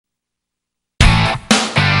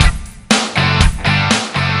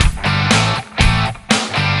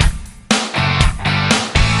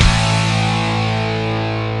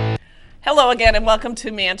Hello again and welcome to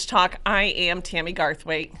Manch Talk. I am Tammy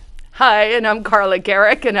Garthwaite. Hi, and I'm Carla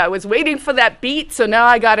Garrick, and I was waiting for that beat, so now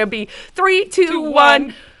I gotta be 3, 2,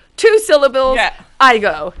 1, 2 syllables. Yeah. I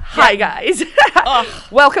go. Hi, guys.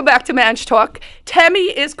 Welcome back to Manch Talk. Tammy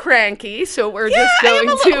is cranky, so we're just going I'm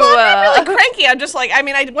not really cranky. I'm just like, I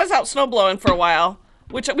was out snowblowing for a while,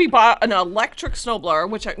 which we bought an electric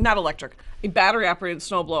snowblower, not electric, a battery operated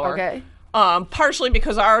snowblower. Okay. Partially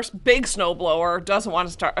because our big snowblower doesn't want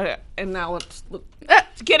to start, and now it's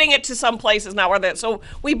getting it to some places now where that. So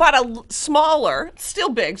we bought a smaller, still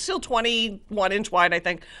big, still 21-inch wide, I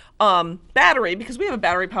think, battery, because we have a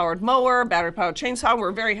battery-powered mower, battery-powered chainsaw.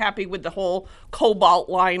 We're very happy with the whole Cobalt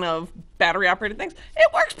line of battery-operated things.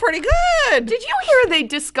 It works pretty good. Did you hear they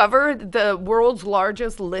discovered the world's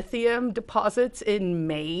largest lithium deposits in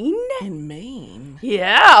Maine? In Maine?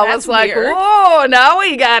 Yeah, I was like, weird. whoa, now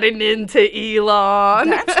we got it into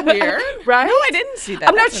Elon. That's weird. Right? No, I didn't see that.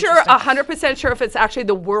 I'm not sure, 100% sure if it's actually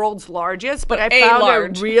the world's largest, but I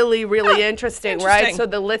found it really, really interesting, right? So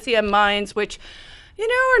the lithium mines, which, you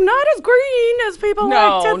know, are not as green as people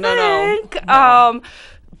like to think. No.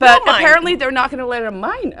 But apparently they're not going to let them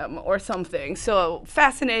mine them or something. So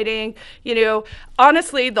fascinating. You know,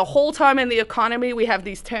 honestly, the whole time in the economy, we have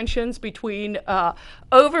these tensions between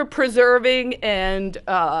over-preserving and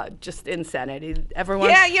just insanity.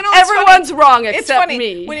 Everyone's wrong except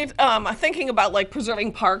me. When you're thinking about like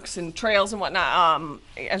preserving parks and trails and whatnot,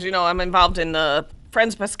 as you know, I'm involved in the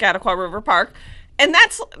Friends Piscataqua River Park. And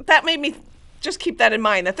that made me just keep that in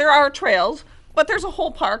mind, that there are trails, but there's a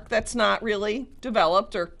whole park that's not really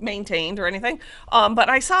developed or maintained or anything. But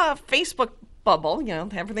I saw a Facebook bubble, you know,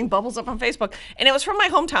 everything bubbles up on Facebook. And it was from my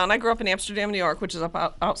hometown. I grew up in Amsterdam, New York, which is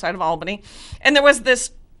up outside of Albany. And there was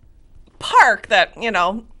this park that, you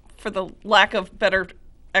know, for the lack of better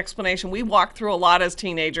explanation, we walked through a lot as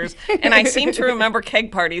teenagers. And I seem to remember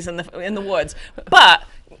keg parties in the woods. But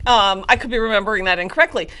I could be remembering that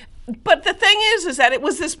incorrectly. But the thing is that it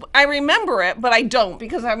was this, I remember it, but I don't,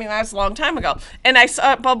 because that's a long time ago. And I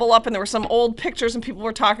saw it bubble up and there were some old pictures and people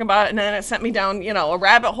were talking about it, and then it sent me down, you know, a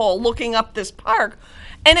rabbit hole looking up this park.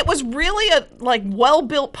 And it was really a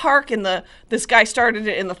well-built park, and this guy started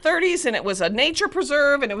it in the 30s, and it was a nature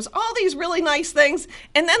preserve, and it was all these really nice things.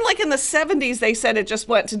 And then in the 70s, they said it just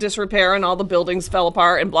went to disrepair and all the buildings fell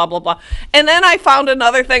apart and blah, blah, blah. And then I found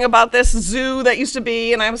another thing about this zoo that used to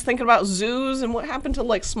be, and I was thinking about zoos and what happened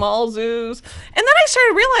to small zoos. And then I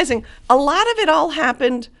started realizing a lot of it all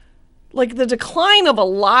happened, the decline of a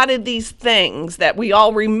lot of these things that we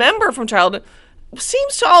all remember from childhood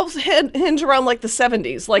seems to all hinge around the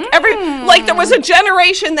 70s. There was a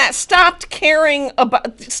generation that stopped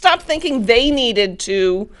thinking they needed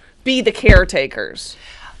to be the caretakers.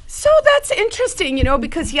 So that's interesting, you know,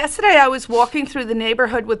 because yesterday I was walking through the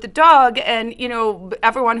neighborhood with the dog, and, you know,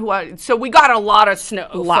 so we got a lot of snow,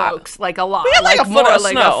 folks, a lot. We had a foot of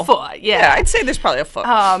snow. A foot, yeah. I'd say there's probably a foot.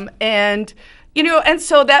 And you know, and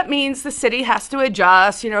so that means the city has to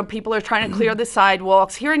adjust. You know, people are trying to clear the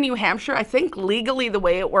sidewalks. Here in New Hampshire, I think legally the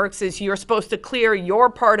way it works is you're supposed to clear your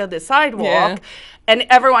part of the sidewalk, and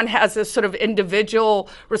everyone has this sort of individual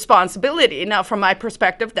responsibility. Now, from my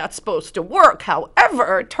perspective, that's supposed to work.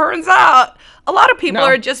 However, it turns out a lot of people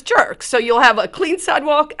are just jerks. So you'll have a clean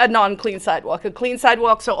sidewalk, a non-clean sidewalk, a clean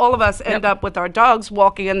sidewalk. So all of us end up with our dogs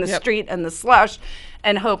walking in the street and the slush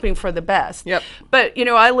and hoping for the best. But, you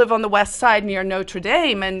know, I live on the west side near Notre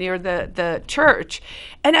Dame and near the church.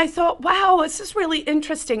 And I thought, wow, this is really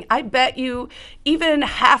interesting. I bet you even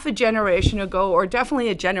half a generation ago, or definitely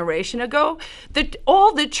a generation ago, that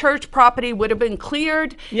all the church property would have been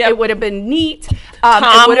cleared. It would have been neat.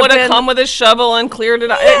 Tom would have come with a shovel and cleared it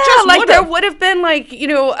out. Yeah, there would have been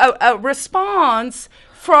a response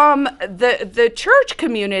from the church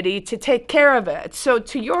community to take care of it. So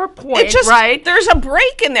to your point, right? There's a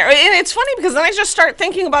break in there. And it's funny because then I just start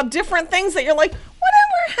thinking about different things that you're like,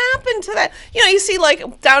 whatever happened to that? You know, you see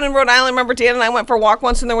down in Rhode Island, remember Dan and I went for a walk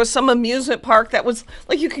once and there was some amusement park that was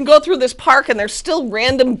you can go through this park and there's still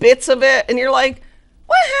random bits of it and you're like,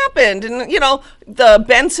 what happened? And, you know, the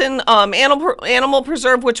Benson Animal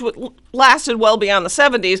Preserve, which lasted well beyond the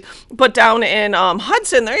 70s, but down in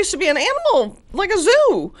Hudson, there used to be an animal, a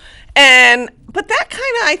zoo. But that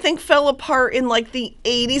kind of, I think, fell apart in the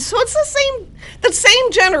 80s. So it's the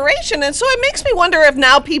same generation. And so it makes me wonder if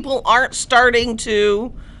now people aren't starting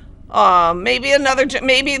to, maybe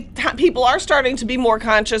people are starting to be more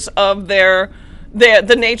conscious of the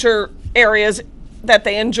nature areas that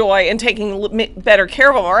they enjoy and taking better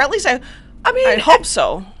care of them, or at least I hope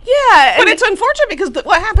so. Yeah. But it's unfortunate because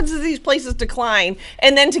what happens is these places decline,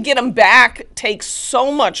 and then to get them back takes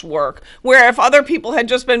so much work, where if other people had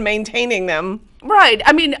just been maintaining them, Right.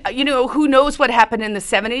 I mean, who knows what happened in the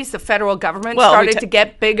 70s? The federal government started to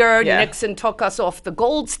get bigger. Yeah. Nixon took us off the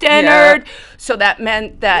gold standard. Yeah. So that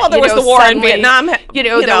meant that, there was the war in Vietnam.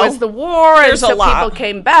 There was the war. And so people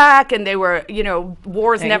came back and they were,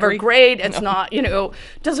 war's never great. It's not,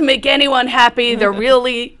 doesn't make anyone happy. There are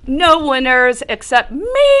really no winners except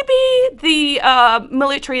maybe the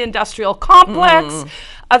military-industrial complex.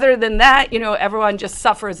 Other than that, everyone just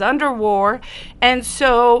suffers under war. And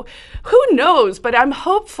so who knows? But I'm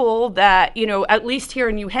hopeful that, at least here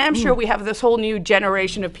in New Hampshire, we have this whole new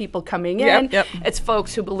generation of people coming in. Yep. It's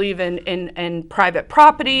folks who believe in private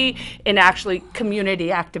property, in actually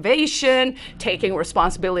community activation, taking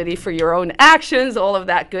responsibility for your own actions, all of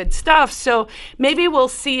that good stuff. So maybe we'll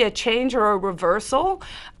see a change or a reversal.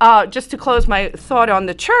 Just to close my thought on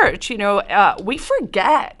the church, we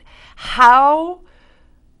forget how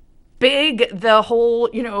big the whole,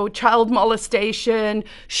 child molestation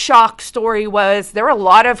shock story was. There are a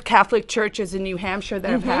lot of Catholic churches in New Hampshire that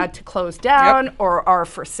have had to close down or are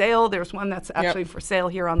for sale. There's one that's actually for sale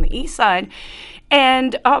here on the east side.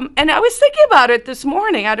 And I was thinking about it this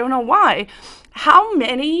morning. I don't know why. How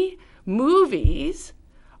many movies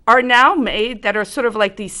are now made that are sort of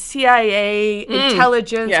like these CIA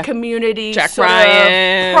intelligence community Jack sort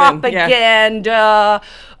Ryan, of propaganda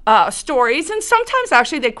stories, and sometimes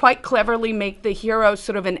actually they quite cleverly make the hero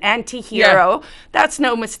sort of an anti-hero. Yeah. That's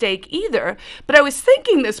no mistake either. But I was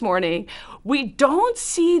thinking this morning, we don't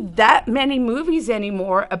see that many movies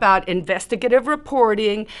anymore about investigative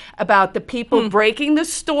reporting, about the people breaking the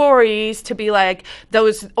stories, to be like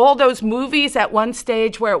all those movies at one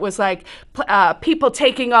stage where it was like people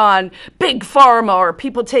taking on big pharma or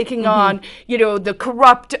people taking on, the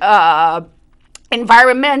corrupt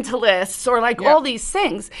environmentalists or all these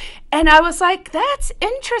things. And I was like, that's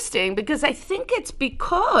interesting, because I think it's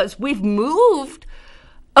because we've moved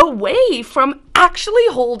away from actually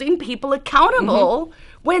holding people accountable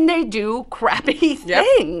when they do crappy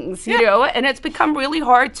things, and it's become really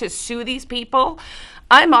hard to sue these people.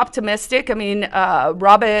 I'm optimistic. I mean,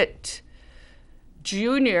 Robert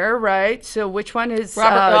Jr., right? So which one is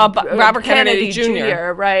Robert Kennedy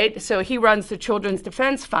Jr., right? So he runs the Children's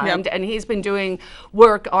Defense Fund, and he's been doing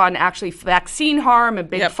work on actually vaccine harm and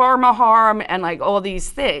big pharma harm and all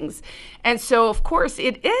these things. And so, of course,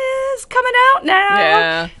 it is coming out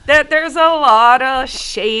now that there's a lot of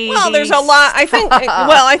shady there's a lot. I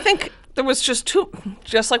think there was just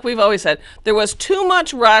like we've always said, there was too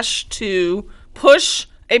much rush to push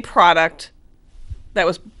a product that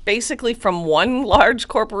was basically from one large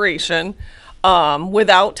corporation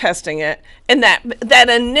without testing it. And that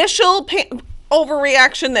initial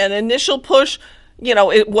overreaction, that initial push,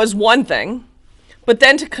 it was one thing. But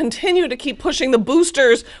then to continue to keep pushing the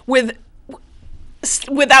boosters without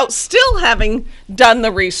still having done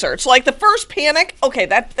the research. Like the first panic, okay,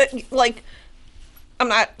 I'm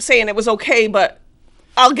not saying it was okay, but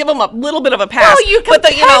I'll give them a little bit of a pass. Well, you can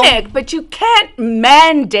panic, but you can't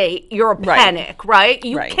mandate your panic, right?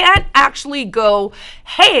 You can't actually go,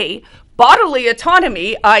 hey, bodily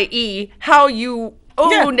autonomy, i.e. how you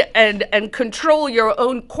own and control your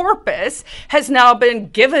own corpus, has now been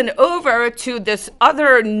given over to this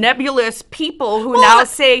other nebulous people who now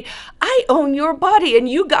say, I own your body and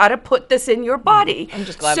you got to put this in your body. I'm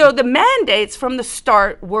just glad. So the mandates from the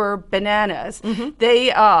start were bananas.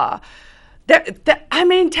 They I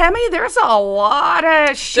mean, Tammy, there's a lot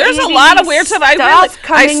of shady weird stuff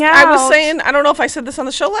coming out. I was saying, I don't know if I said this on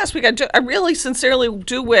the show last week, I really sincerely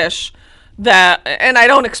do wish that, and I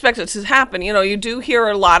don't expect it to happen, you do hear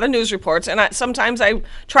a lot of news reports, and sometimes I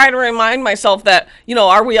try to remind myself that, we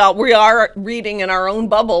are reading in our own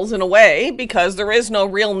bubbles in a way, because there is no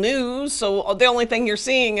real news, so the only thing you're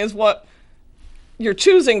seeing is what you're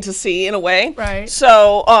choosing to see in a way. Right.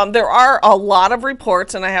 So there are a lot of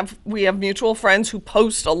reports, and we have mutual friends who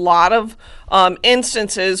post a lot of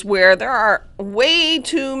instances where there are way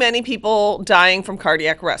too many people dying from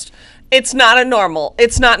cardiac arrest. It's not normal.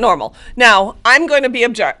 Now, I'm going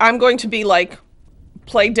to be like,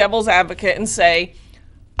 play devil's advocate and say,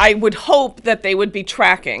 I would hope that they would be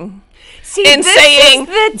tracking. Saying,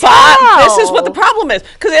 Bob, this is what the problem is.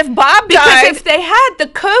 Because if Bob died... Because if they had the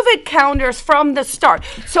COVID counters from the start.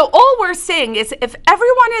 So all we're saying is if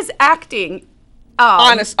everyone is acting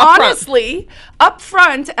honestly, up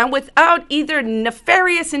front, and without either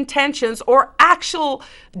nefarious intentions or actual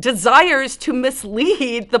desires to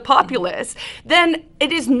mislead the populace, then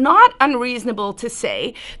it is not unreasonable to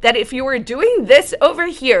say that if you were doing this over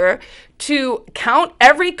here to count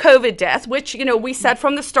every COVID death, which, you know, we said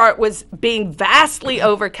from the start was being vastly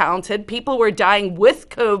overcounted. People were dying with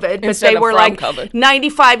COVID, but they were like COVID.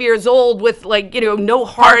 95 years old with, like, you know, no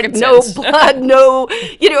heart, no blood, no,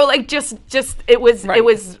 you know, like just it was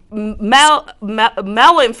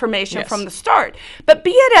malinformation from the start. But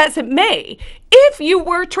be it as it may, if you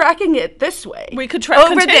were tracking it this way, we could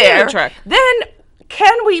track over there, then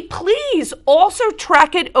can we please also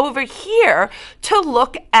track it over here to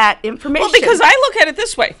look at information? Well, because I look at it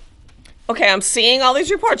this way. Okay, I'm seeing all these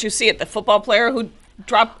reports. You see it, the football player who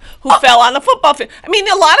fell on the football field. I mean,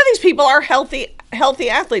 a lot of these people are healthy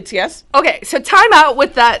athletes, yes? Okay, so time out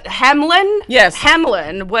with that Hamlin. Yes.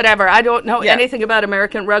 Hamlin, whatever. I don't know anything about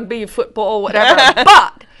American rugby, football, whatever.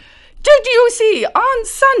 But did you see on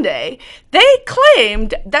Sunday, they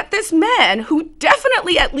claimed that this man who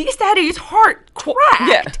definitely at least had his heart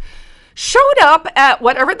cracked showed up at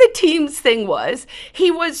whatever the team's thing was. He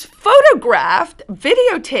was photographed,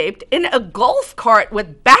 videotaped in a golf cart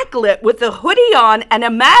with backlit with a hoodie on and a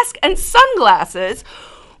mask and sunglasses,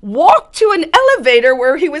 walked to an elevator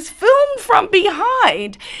where he was filmed from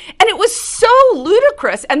behind, and it was so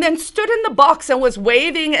ludicrous, and then stood in the box and was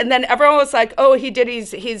waving, and then everyone was like, oh, he did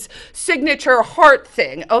his signature heart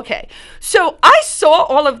thing. Okay, so I saw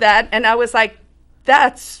all of that, and I was like,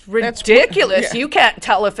 that's ridiculous. You can't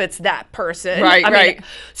tell if it's that person. Right.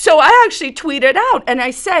 So I actually tweeted out and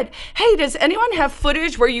I said, hey, does anyone have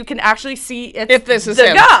footage where you can actually see if this is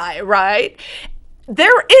the guy, right?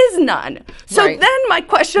 There is none. So then my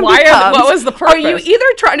question becomes, what was the purpose? Are you either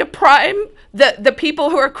trying to prime the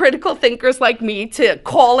people who are critical thinkers like me to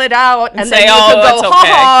call it out and say, then you can go,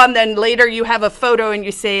 ha-ha, and then later you have a photo and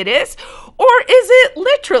you say it is? Or is it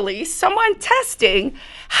literally someone testing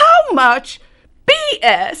how much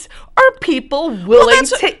BS are people willing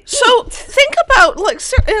to eat? So think about, like,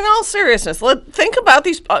 in all seriousness, think about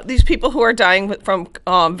these people who are dying from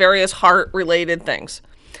various heart-related things.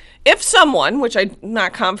 If someone, which I'm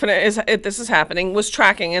not confident if this is happening, was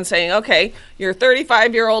tracking and saying, okay, you're a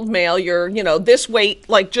 35-year-old male, you're, you know, this weight,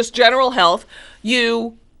 like just general health,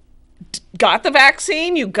 you got the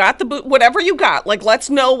vaccine, you got the whatever you got, like, let's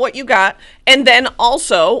know what you got. And then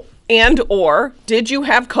also, or did you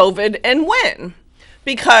have COVID and when?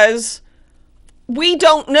 Because we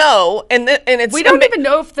don't know, we don't even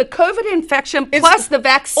know if the COVID infection plus the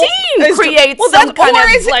vaccine creates some kind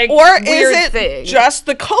of like weird thing. Just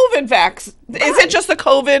the COVID vaccine? Right. Is it just the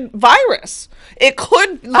COVID virus? It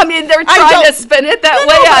could. I mean, they're trying to spin it that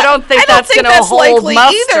way. I don't think that's going to hold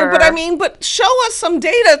muster. Either. But show us some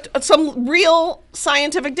data, some real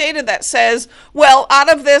scientific data that says, well,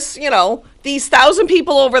 out of this, you know, these 1,000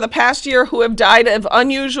 people over the past year who have died of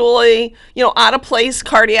unusually, you know, out of place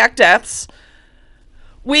cardiac deaths,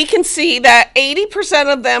 we can see that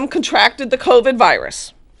 80% of them contracted the COVID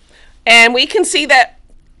virus. And we can see that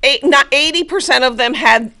not 80% of them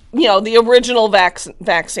had, you know, the original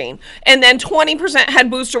vaccine. And then 20%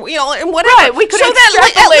 had booster, you know, and whatever. Right, we could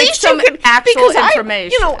extrapolate some actual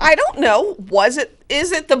information. I don't know,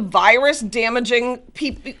 is it the virus damaging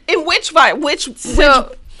people? In which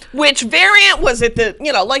which variant was it because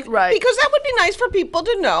that would be nice for people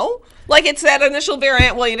to know. Like, it's that initial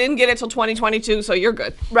variant, well, you didn't get it till 2022, so you're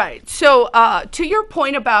good. Right. So to your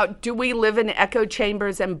point about do we live in echo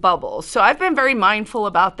chambers and bubbles? So I've been very mindful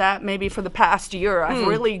about that maybe for the past year. I've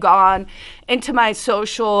really gone into my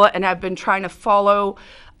social and I've been trying to follow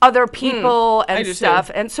other people and stuff.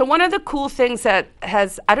 Too. And so one of the cool things that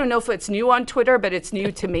I don't know if it's new on Twitter, but it's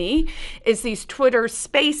new to me, is these Twitter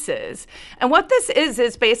spaces. And what this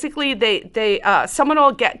is basically someone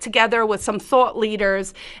will get together with some thought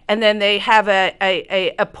leaders, and then they have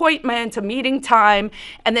a appointment, a meeting time,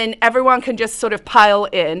 and then everyone can just sort of pile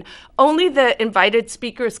in. Only the invited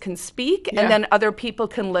speakers can speak, and then other people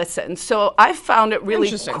can listen. So I found it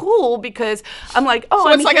really cool because I'm like, so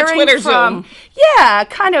I'm it's like hearing a Twitter Zoom. Yeah,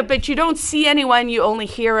 kind of, but you don't see anyone, you only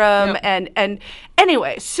hear them. Yep. And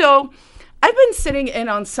anyway, so I've been sitting in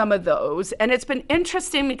on some of those, and it's been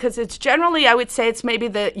interesting because it's generally, I would say it's maybe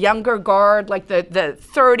the younger guard, like the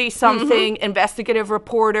 30-something investigative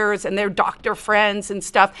reporters and their doctor friends and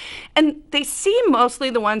stuff. And they seem mostly,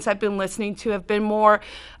 the ones I've been listening to have been more,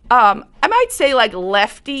 I might say like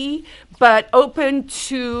lefty, but open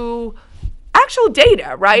to actual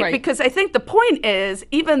data, right? Because I think the point is,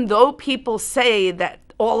 even though people say that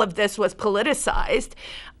all of this was politicized,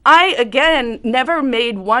 I, again, never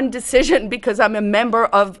made one decision because I'm a member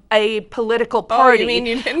of a political party. Oh, you mean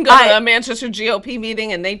you didn't go to a Manchester GOP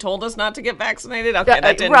meeting and they told us not to get vaccinated? Okay,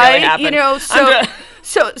 that didn't really happen. You know,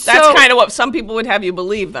 that's kind of what some people would have you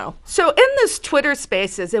believe, though. So in this Twitter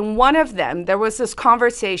Spaces, in one of them, there was this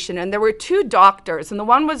conversation, and there were two doctors, and the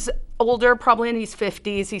one was older, probably in his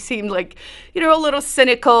 50s. He seemed like, a little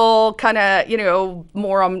cynical, kind of,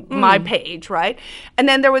 more on my page, right? And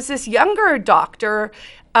then there was this younger doctor.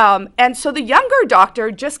 And so the younger doctor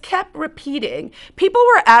just kept repeating. People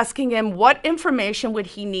were asking him what information would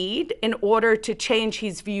he need in order to change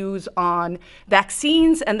his views on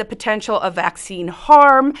vaccines and the potential of vaccine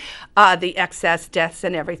harm, the excess deaths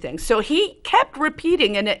and everything. So he kept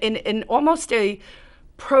repeating in almost a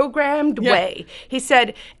programmed way. He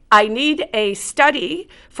said, I need a study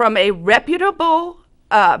from a reputable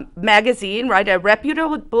magazine, right? A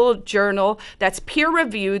reputable journal that's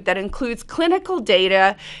peer-reviewed, that includes clinical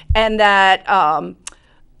data, and that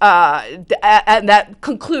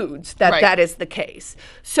concludes that that is the case.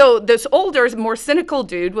 So this older, more cynical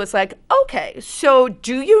dude was like, okay, so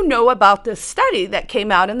do you know about this study that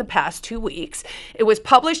came out in the past 2 weeks? It was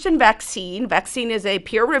published in Vaccine. Vaccine is a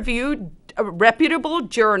peer-reviewed, reputable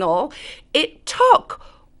journal. It took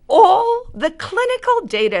all the clinical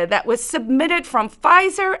data that was submitted from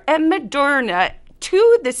Pfizer and Moderna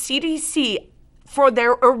to the CDC for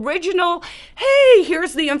their original, hey,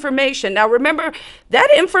 here's the information. Now remember, that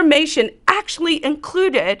information actually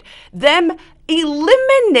included them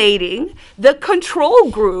eliminating the control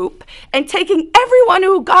group and taking everyone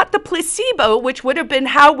who got the placebo, which would have been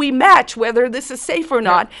how we match whether this is safe or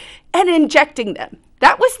not, and injecting them.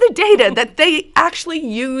 That was the data that they actually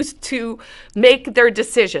used to make their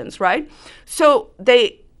decisions, right? So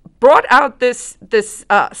they brought out this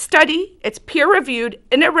study. It's peer-reviewed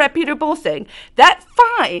in a reputable thing that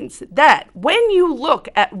finds that when you look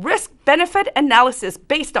at risk-benefit analysis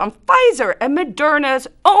based on Pfizer and Moderna's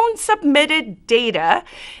own submitted data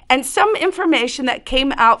and some information that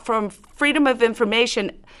came out from Freedom of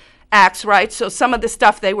Information Acts, right? So some of the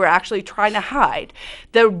stuff they were actually trying to hide.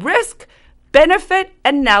 The risk-benefit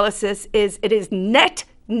analysis is net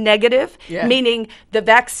negative, meaning the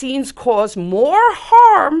vaccines cause more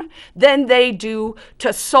harm than they do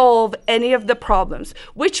to solve any of the problems,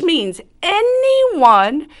 which means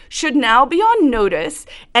anyone should now be on notice.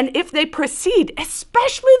 And if they proceed,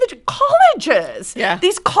 especially the colleges,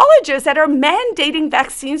 these colleges that are mandating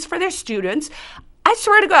vaccines for their students, I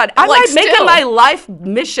swear to God, I might make it my life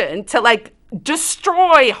mission to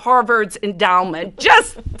destroy Harvard's endowment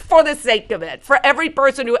just for the sake of it. For every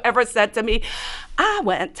person who ever said to me, I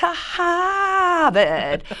went to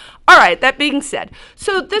Harvard. All right, that being said,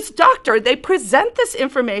 so this doctor, they present this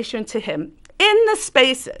information to him in the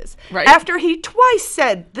spaces after he twice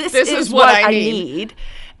said, this is what I need.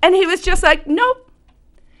 And he was just like, nope.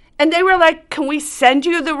 And they were like, can we send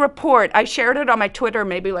you the report? I shared it on my Twitter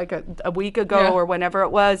maybe like a week ago or whenever it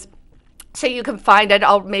was. So you can find it.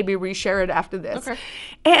 I'll maybe reshare it after this. Okay.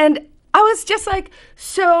 And I was just like,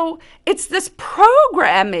 so it's this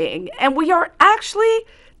programming, and we are actually,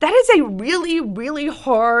 that is a really, really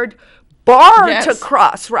hard bar to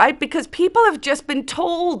cross, right? Because people have just been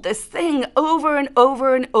told this thing over and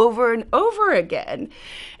over and over and over again.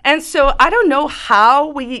 And so I don't know how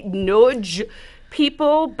we nudge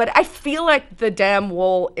people, but I feel like the damn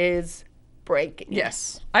wall is breaking.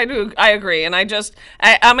 Yes, I do. I agree. And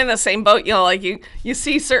I'm in the same boat. You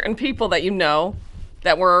see certain people that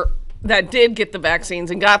that did get the vaccines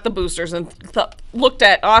and got the boosters and looked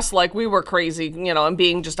at us like we were crazy, and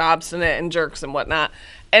being just obstinate and jerks and whatnot.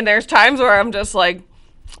 And there's times where I'm just like,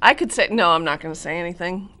 I could say, no, I'm not going to say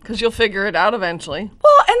anything because you'll figure it out eventually.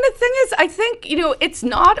 Well, and the thing is, I think, it's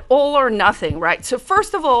not all or nothing, right? So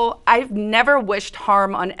first of all, I've never wished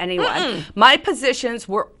harm on anyone. My positions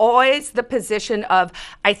were always the position of,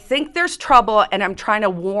 I think there's trouble and I'm trying to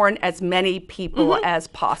warn as many people as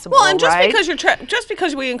possible. Well, and just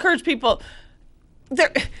because we encourage people,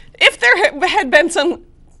 if there had been some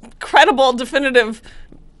credible, definitive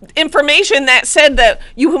information that said that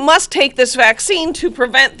you must take this vaccine to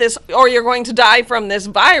prevent this or you're going to die from this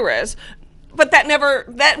virus, but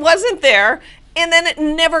that wasn't there, and then it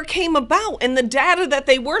never came about. And the data that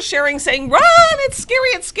they were sharing saying, run, it's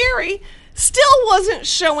scary, still wasn't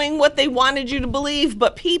showing what they wanted you to believe,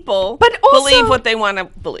 but people believe what they want to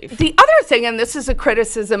believe. The other thing, and this is a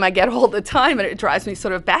criticism I get all the time, and it drives me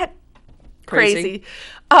sort of bat crazy.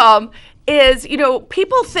 Is,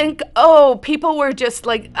 people think, people were just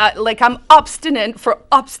like I'm obstinate for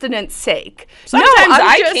obstinate's sake. Sometimes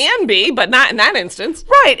I can be, but not in that instance.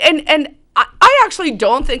 Right. And I actually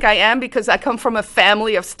don't think I am, because I come from a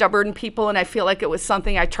family of stubborn people, and I feel like it was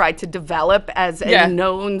something I tried to develop as a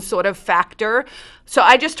known sort of factor. So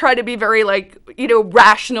I just try to be very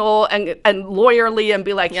rational and lawyerly and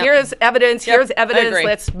be like, here's evidence,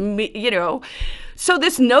 let's So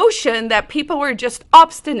this notion that people were just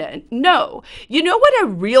obstinate, no. You know what a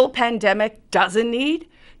real pandemic doesn't need?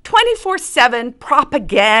 24/7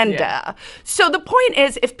 propaganda. Yeah. So the point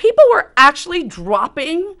is, if people were actually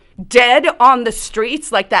dropping dead on the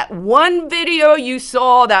streets, like that one video you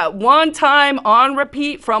saw that one time on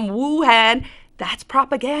repeat from Wuhan, that's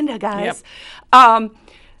propaganda, guys. Yep.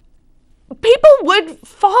 People would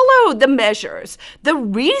follow the measures. The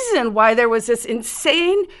reason why there was this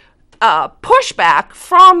insane pushback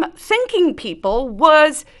from thinking people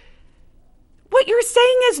was, what you're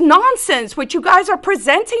saying is nonsense. What you guys are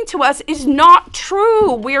presenting to us is not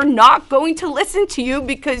true. We're not going to listen to you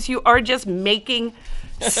because you are just making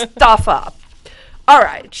stuff up. All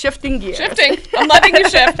right, shifting gears. I'm letting you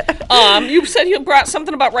shift. You said you brought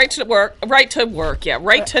something about right to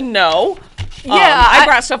know. Yeah, I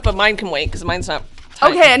brought stuff, but mine can wait because mine's not.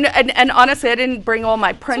 Okay, and honestly, I didn't bring all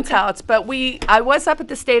my printouts, but I was up at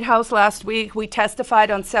the State House last week. We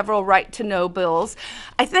testified on several right-to-know bills.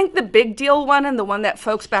 I think the big deal one, and the one that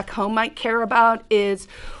folks back home might care about, is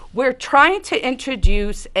we're trying to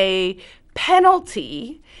introduce a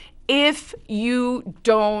penalty if you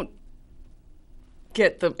don't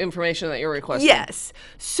get the information that you're requesting. Yes.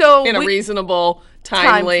 So in a reasonable,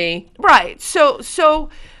 timely. Right. So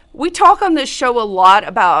we talk on this show a lot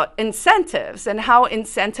about incentives and how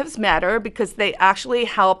incentives matter because they actually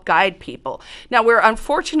help guide people. Now, we're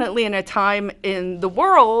unfortunately in a time in the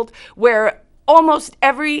world where almost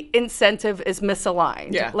every incentive is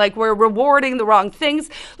misaligned. Yeah. Like, we're rewarding the wrong things.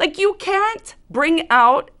 Like, you can't bring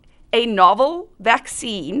out a novel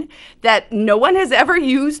vaccine that no one has ever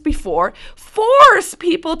used before, force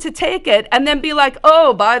people to take it, and then be like,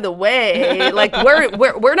 oh, by the way, like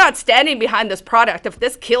we're not standing behind this product. If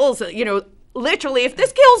this kills, literally, if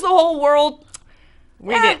this kills the whole world,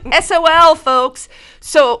 SOL, folks.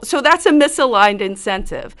 So that's a misaligned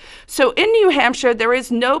incentive. So in New Hampshire, there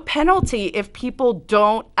is no penalty if people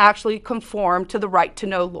don't actually conform to the right to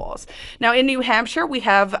know laws. Now, in New Hampshire, we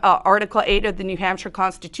have Article 8 of the New Hampshire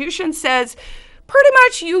Constitution says pretty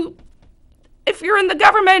much if you're in the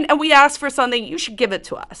government and we ask for something, you should give it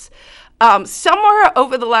to us. Somewhere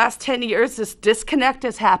over the last 10 years, this disconnect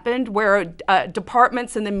has happened where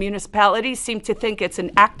departments in the municipalities seem to think it's an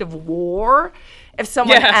act of war if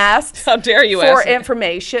someone asks How dare you for ask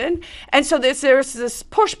information. And so there's this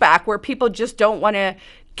pushback where people just don't want to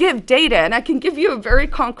give data. And I can give you a very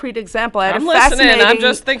concrete example. I'm listening. I'm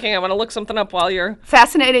just thinking. I want to look something up while you're...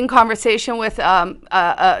 Fascinating conversation with a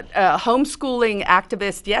homeschooling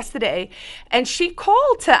activist yesterday. And she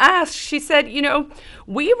called to ask, she said,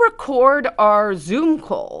 we record our Zoom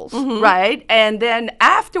calls, right? And then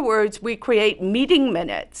afterwards, we create meeting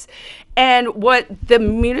minutes. And what the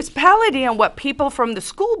municipality and what people from the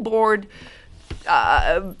school board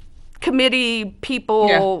committee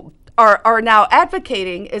people are now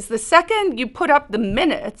advocating is the second you put up the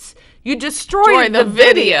minutes, you destroy the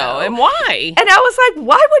video. And why? And I was like,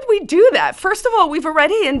 why would we do that? First of all, we've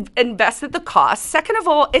already invested the cost. Second of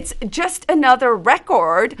all, it's just another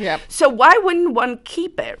record. Yep. So why wouldn't one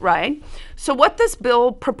keep it, right? So what this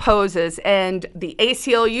bill proposes, and the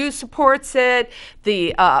ACLU supports it,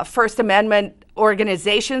 the First Amendment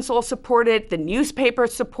organizations will support it, the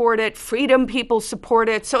newspapers support it, freedom people support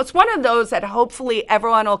it. So it's one of those that hopefully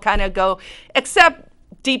everyone will kind of go, except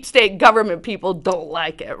deep state government people don't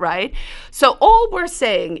like it, right? So all we're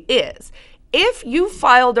saying is, if you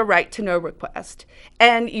filed a right to know request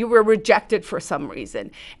and you were rejected for some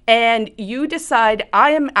reason, and you decide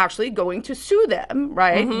I am actually going to sue them,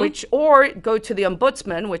 right? Or go to the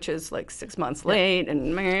ombudsman, which is like 6 months late,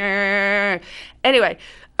 and anyway,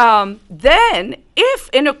 then if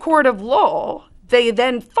in a court of law they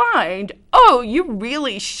then find, oh, you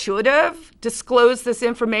really should have disclosed this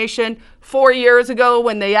information 4 years ago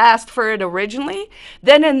when they asked for it originally,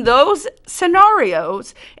 then in those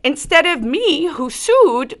scenarios, instead of me who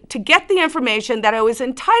sued to get the information that I was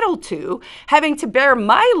entitled to, having to bear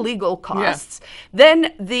my legal costs,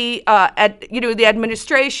 then the the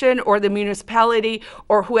administration or the municipality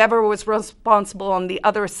or whoever was responsible on the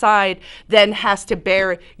other side then has to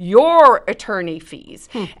bear your attorney fees.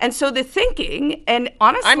 And so the thinking, and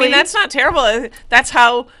honestly, I mean, that's not terrible.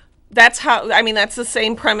 That's how, I mean, that's the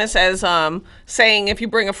same premise as saying if you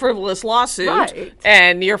bring a frivolous lawsuit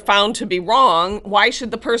and you're found to be wrong, why should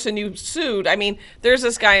the person you sued? I mean, there's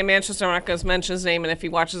this guy in Manchester, I'm not going to mention his name, and if he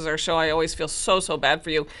watches our show, I always feel so bad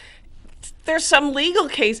for you. There's some legal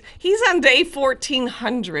case. He's on day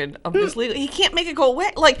 1400 of this legal. He can't make it go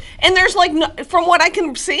away. And there's no, from what I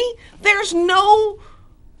can see, there's no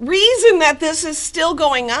reason that this is still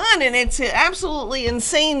going on, and it's absolutely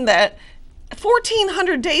insane that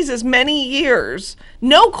 1,400 days is many years.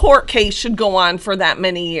 No court case should go on for that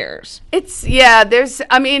many years. There's,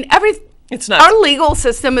 I mean, It's not. Our legal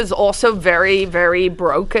system is also very, very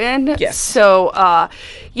broken. Yes. So,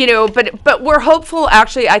 you know, but we're hopeful.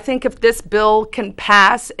 Actually, I think if this bill can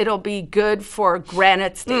pass, it'll be good for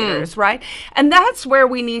Granite Staters, right? And that's where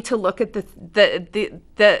we need to look at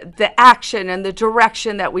the action and the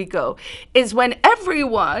direction that we go. Is when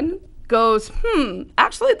everyone goes,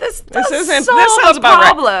 actually, this sounds solve a about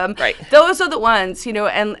problem. Right. Those are the ones, you know,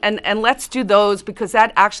 and let's do those because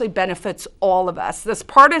that actually benefits all of us. This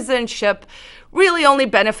partisanship really only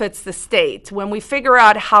benefits the state. When we figure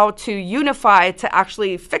out how to unify to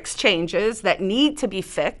actually fix changes that need to be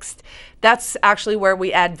fixed, that's actually where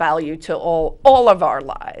we add value to all of our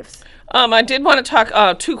lives. I did want to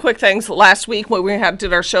talk two quick things. Last week when we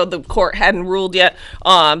did our show, the court hadn't ruled yet.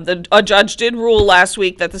 A judge did rule last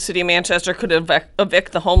week that the city of Manchester could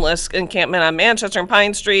evict the homeless encampment on Manchester and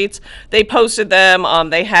Pine Streets. They posted them.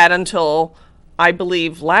 They had until, I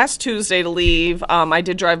believe, last Tuesday to leave. I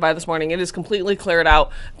did drive by this morning. It is completely cleared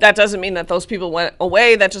out. That doesn't mean that those people went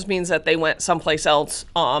away. That just means that they went someplace else.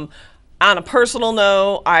 On a personal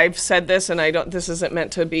note, I've said this, and this isn't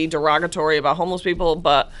meant to be derogatory about homeless people,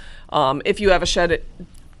 but if you have a shed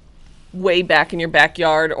way back in your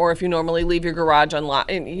backyard, or if you normally leave your garage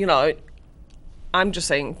unlocked, you know, I'm just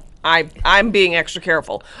saying, I'm being extra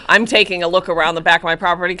careful. I'm taking a look around the back of my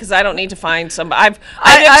property because I don't need to find somebody.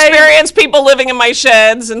 I've experienced people living in my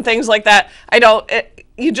sheds and things like that.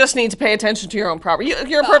 You just need to pay attention to your own property.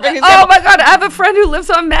 You're a perfect example. Oh my God, I have a friend who lives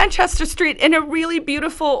on Manchester Street in a really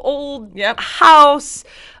beautiful old house.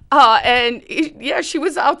 She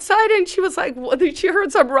was outside and she was like, she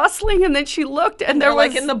heard some rustling and then she looked and there was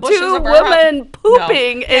like in the bushes two of her women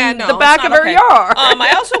pooping in the back of her yard.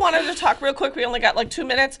 I also wanted to talk real quick. We only got like 2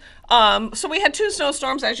 minutes. So we had 2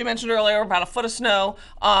 snowstorms, as you mentioned earlier, about a foot of snow.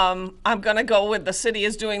 I'm going to go with the city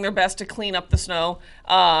is doing their best to clean up the snow.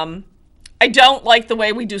 I don't like the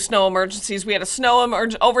way we do snow emergencies. We had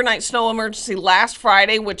a overnight snow emergency last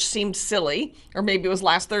Friday, which seemed silly, or maybe it was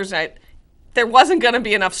last Thursday night. There wasn't going to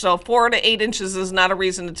be enough snow. 4 to 8 inches is not a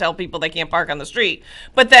reason to tell people they can't park on the street.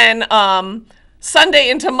 But then Sunday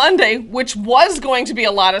into Monday, which was going to be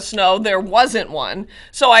a lot of snow, there wasn't one.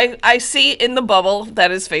 So I see in the bubble that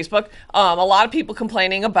is Facebook, a lot of people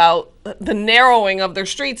complaining about the narrowing of their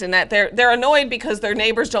streets and that they're annoyed because their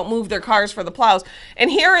neighbors don't move their cars for the plows. And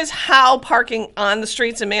here is how parking on the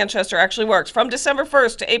streets in Manchester actually works. From December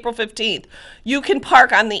 1st to April 15th, you can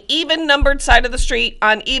park on the even numbered side of the street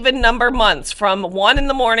on even number months from 1 in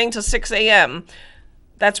the morning to 6 a.m.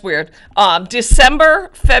 That's weird.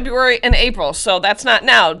 December, February, and April. So that's not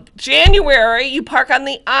now. January, you park on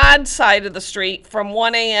the odd side of the street from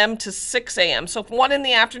 1 a.m. to 6 a.m. So 1 in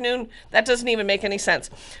the afternoon, that doesn't even make any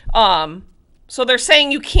sense. So they're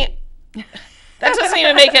saying you can't. That doesn't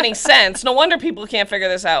even make any sense. No wonder people can't figure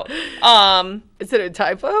this out. Is it a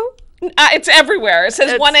typo? It's everywhere. It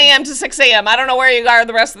says 1 a.m. to 6 a.m. I don't know where you are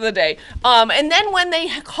the rest of the day. And then when they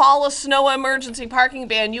call a snow emergency parking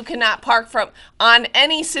ban, you cannot park on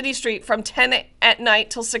any city street from 10 at night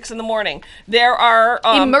till 6 in the morning. There are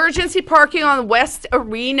emergency parking on West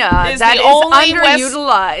Arena that is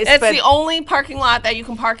underutilized. It's the only parking lot that you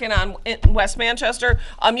can park in West Manchester.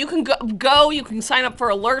 You can go. You can sign up for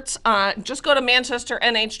alerts. Just go to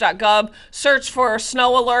manchesternh.gov. Search for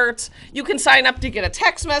snow alerts. You can sign up to get a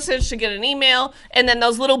text message, to get an email, and then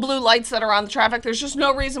those little blue lights that are on the traffic. There's just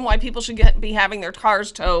no reason why people should be having their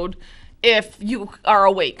cars towed if you are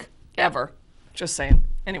awake, ever. Just saying.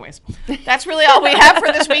 Anyways, that's really all we have for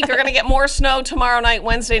this week. They're going to get more snow tomorrow night,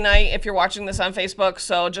 Wednesday night, if you're watching this on Facebook.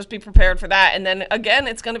 So just be prepared for that. And then, again,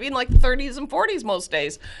 it's going to be in like the 30s and 40s most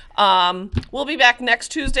days. We'll be back next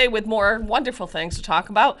Tuesday with more wonderful things to talk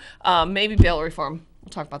about. Maybe bail reform.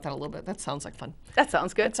 We'll talk about that a little bit. That sounds like fun. That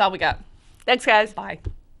sounds good. That's all we got. Thanks, guys. Bye.